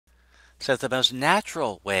So the most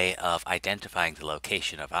natural way of identifying the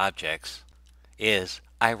location of objects is,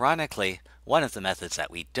 ironically, one of the methods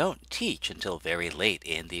that we don't teach until very late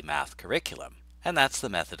in the math curriculum, and that's the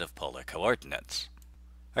method of polar coordinates.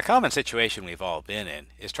 A common situation we've all been in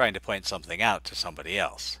is trying to point something out to somebody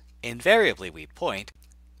else. Invariably we point,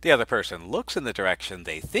 the other person looks in the direction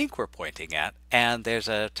they think we're pointing at, and there's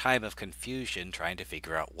a time of confusion trying to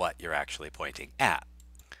figure out what you're actually pointing at.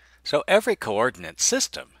 So every coordinate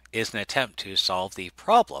system is an attempt to solve the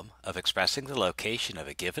problem of expressing the location of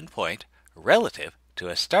a given point relative to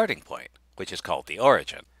a starting point, which is called the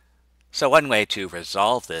origin. So one way to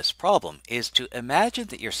resolve this problem is to imagine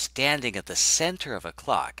that you're standing at the center of a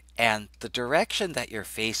clock and the direction that you're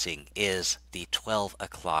facing is the 12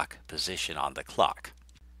 o'clock position on the clock.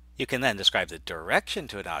 You can then describe the direction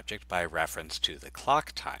to an object by reference to the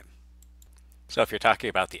clock time. So if you're talking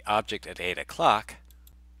about the object at 8 o'clock,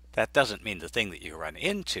 that doesn't mean the thing that you run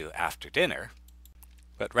into after dinner,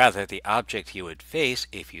 but rather the object you would face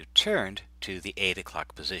if you turned to the 8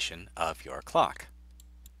 o'clock position of your clock.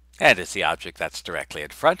 And it's the object that's directly in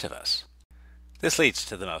front of us. This leads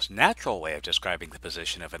to the most natural way of describing the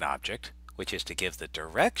position of an object, which is to give the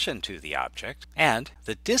direction to the object and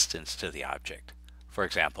the distance to the object. For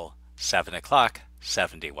example, 7 o'clock,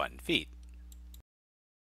 71 feet.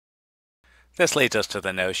 This leads us to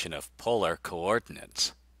the notion of polar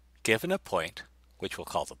coordinates. Given a point, which we'll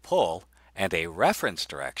call the pole, and a reference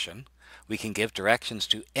direction, we can give directions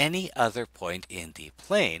to any other point in the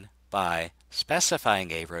plane by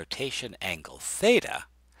specifying a rotation angle theta,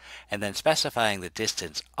 and then specifying the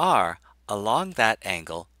distance r along that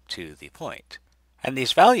angle to the point. And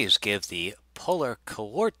these values give the polar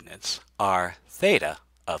coordinates r theta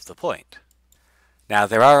of the point. Now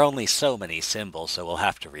there are only so many symbols, so we'll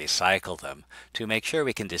have to recycle them to make sure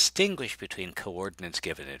we can distinguish between coordinates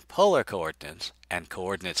given in polar coordinates and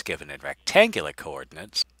coordinates given in rectangular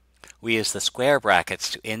coordinates. We use the square brackets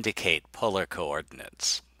to indicate polar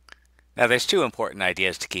coordinates. Now there's two important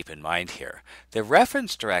ideas to keep in mind here. The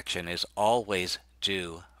reference direction is always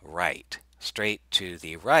due right, straight to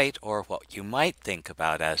the right, or what you might think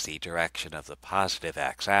about as the direction of the positive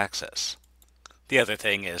x-axis. The other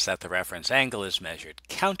thing is that the reference angle is measured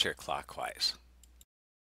counterclockwise.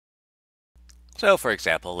 So for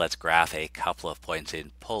example, let's graph a couple of points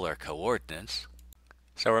in polar coordinates.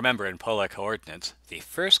 So remember, in polar coordinates, the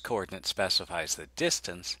first coordinate specifies the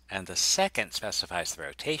distance and the second specifies the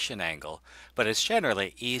rotation angle, but it's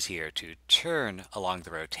generally easier to turn along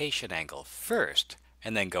the rotation angle first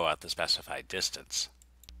and then go out the specified distance.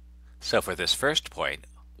 So for this first point,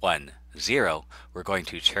 1, 0, we're going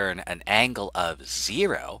to turn an angle of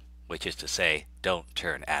 0, which is to say don't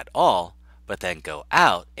turn at all, but then go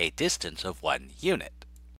out a distance of 1 unit.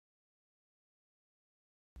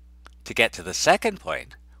 To get to the second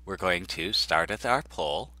point, we're going to start at our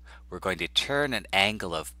pole, we're going to turn an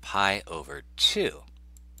angle of pi over 2,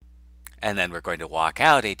 and then we're going to walk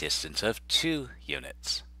out a distance of 2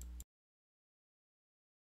 units.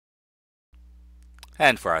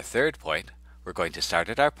 And for our third point, we're going to start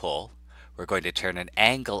at our pole, we're going to turn an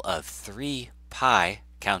angle of 3 pi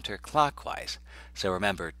counterclockwise. So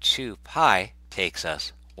remember, 2 pi takes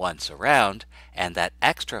us once around, and that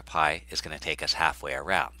extra pi is going to take us halfway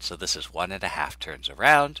around. So this is 1.5 turns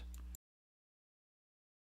around.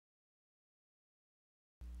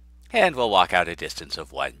 And we'll walk out a distance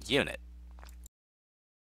of 1 unit.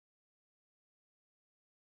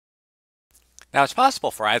 Now it's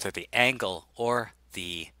possible for either the angle or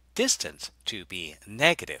the distance to be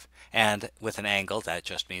negative, and with an angle that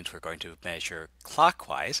just means we're going to measure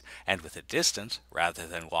clockwise, and with a distance, rather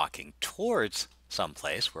than walking towards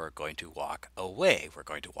someplace, we're going to walk away, we're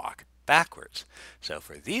going to walk backwards. So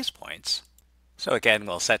for these points, so again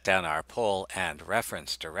we'll set down our pole and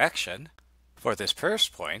reference direction. For this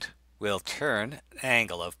first point, we'll turn an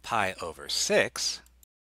angle of pi over 6,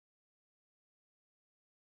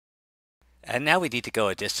 and now we need to go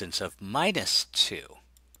a distance of -2.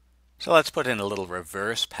 So let's put in a little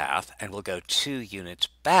reverse path, and we'll go 2 units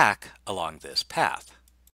back along this path.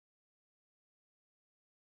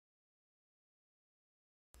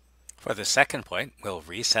 For the second point, we'll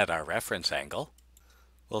reset our reference angle.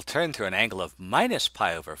 We'll turn through an angle of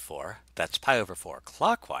 -pi over 4, that's pi over 4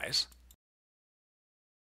 clockwise,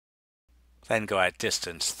 then go at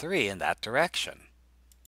distance 3 in that direction.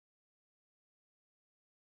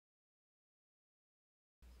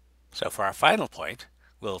 So for our final point,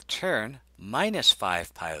 we'll turn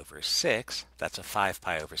 -5 pi over 6, that's a 5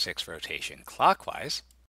 pi over 6 rotation clockwise.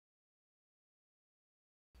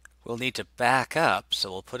 We'll need to back up,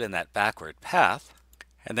 so we'll put in that backward path,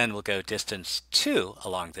 and then we'll go distance 2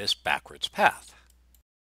 along this backwards path.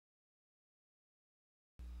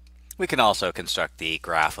 We can also construct the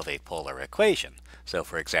graph of a polar equation. So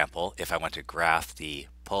for example, if I want to graph the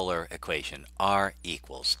polar equation r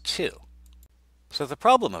equals 2. So the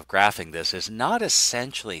problem of graphing this is not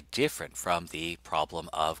essentially different from the problem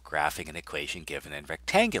of graphing an equation given in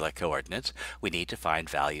rectangular coordinates. We need to find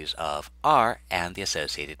values of r and the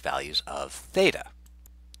associated values of theta.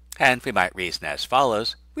 And we might reason as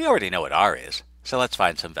follows. We already know what r is, so let's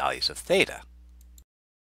find some values of theta.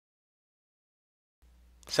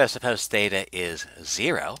 So suppose theta is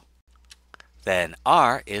 0, then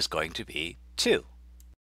r is going to be 2.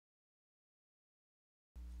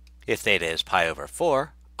 If theta is pi over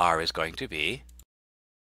 4, r is going to be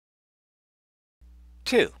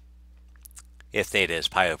 2. If theta is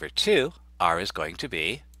pi over 2, r is going to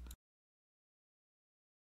be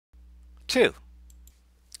 2.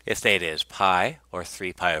 If theta is pi, or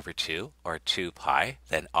 3 pi over 2, or 2 pi,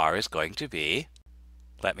 then r is going to be,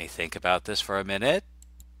 let me think about this for a minute,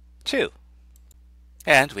 2.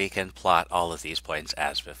 And we can plot all of these points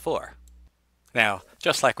as before. Now,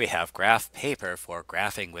 just like we have graph paper for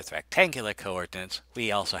graphing with rectangular coordinates,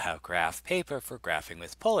 we also have graph paper for graphing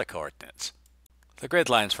with polar coordinates. The grid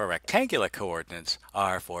lines for rectangular coordinates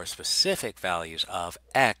are for specific values of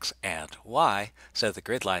x and y, so the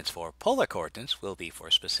grid lines for polar coordinates will be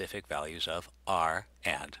for specific values of r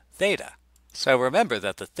and theta. So remember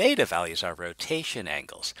that the theta values are rotation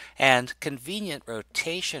angles, and convenient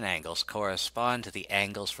rotation angles correspond to the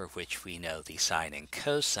angles for which we know the sine and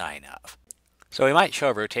cosine of. So we might show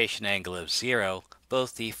a rotation angle of 0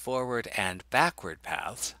 both the forward and backward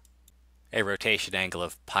paths, a rotation angle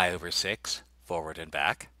of pi over 6, forward and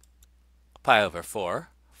back, pi over 4,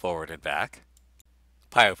 forward and back,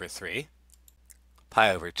 pi over 3, pi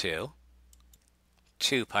over 2,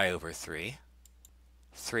 2 pi over 3,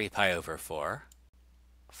 3 pi over 4,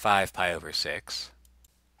 5 pi over 6.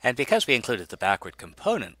 And because we included the backward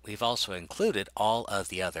component, we've also included all of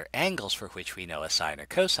the other angles for which we know a sine or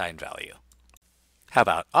cosine value. How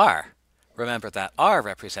about r? Remember that r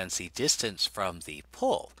represents the distance from the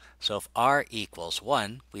pole. So if r equals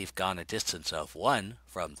 1, we've gone a distance of 1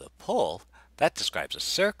 from the pole. That describes a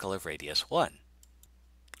circle of radius 1.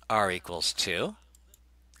 R equals 2,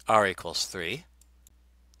 r equals 3,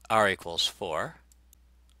 r equals 4,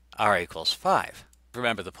 r equals 5.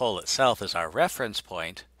 Remember, the pole itself is our reference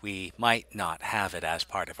point. We might not have it as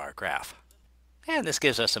part of our graph. And this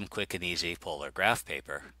gives us some quick and easy polar graph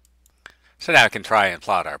paper. So now we can try and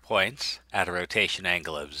plot our points. At a rotation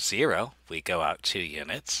angle of 0, we go out 2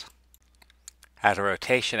 units. At a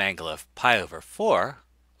rotation angle of pi over 4,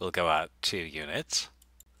 we'll go out 2 units.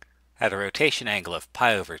 At a rotation angle of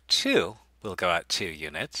pi over 2, we'll go out 2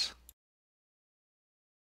 units.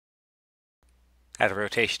 At a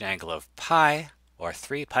rotation angle of pi, or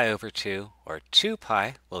 3 pi over 2, or 2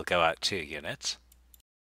 pi, we'll go out 2 units.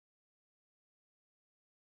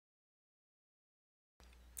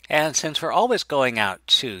 And since we're always going out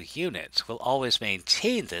 2 units, we'll always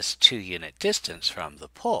maintain this 2-unit distance from the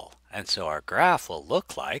pole. And so our graph will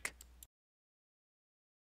look like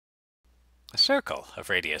a circle of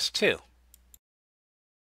radius 2.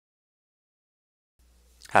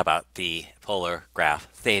 How about the polar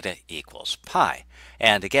graph theta equals pi?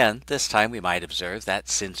 And again, this time we might observe that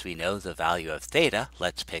since we know the value of theta,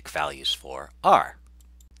 let's pick values for r.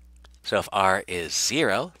 So if r is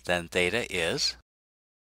 0, then theta is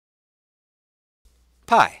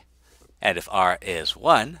pi. And if r is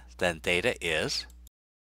 1, then theta is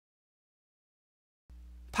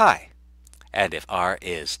pi. And if r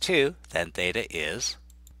is 2, then theta is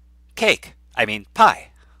pi.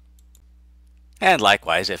 And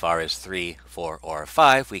likewise, if r is 3, 4, or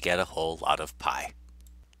 5, we get a whole lot of pi.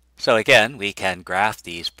 So again, we can graph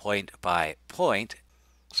these point by point.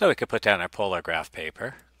 So we could put down our polar graph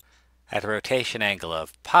paper. At a rotation angle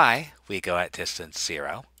of pi, we go at distance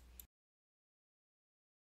 0.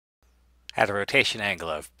 At a rotation angle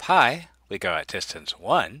of pi, we go at distance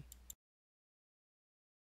 1.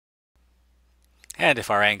 And if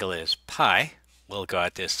our angle is pi, we'll go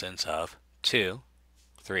at distance of 2,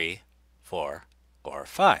 3, 4, or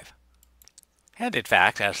 5. And in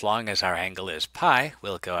fact, as long as our angle is pi,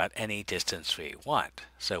 we'll go at any distance we want.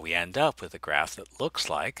 So we end up with a graph that looks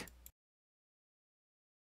like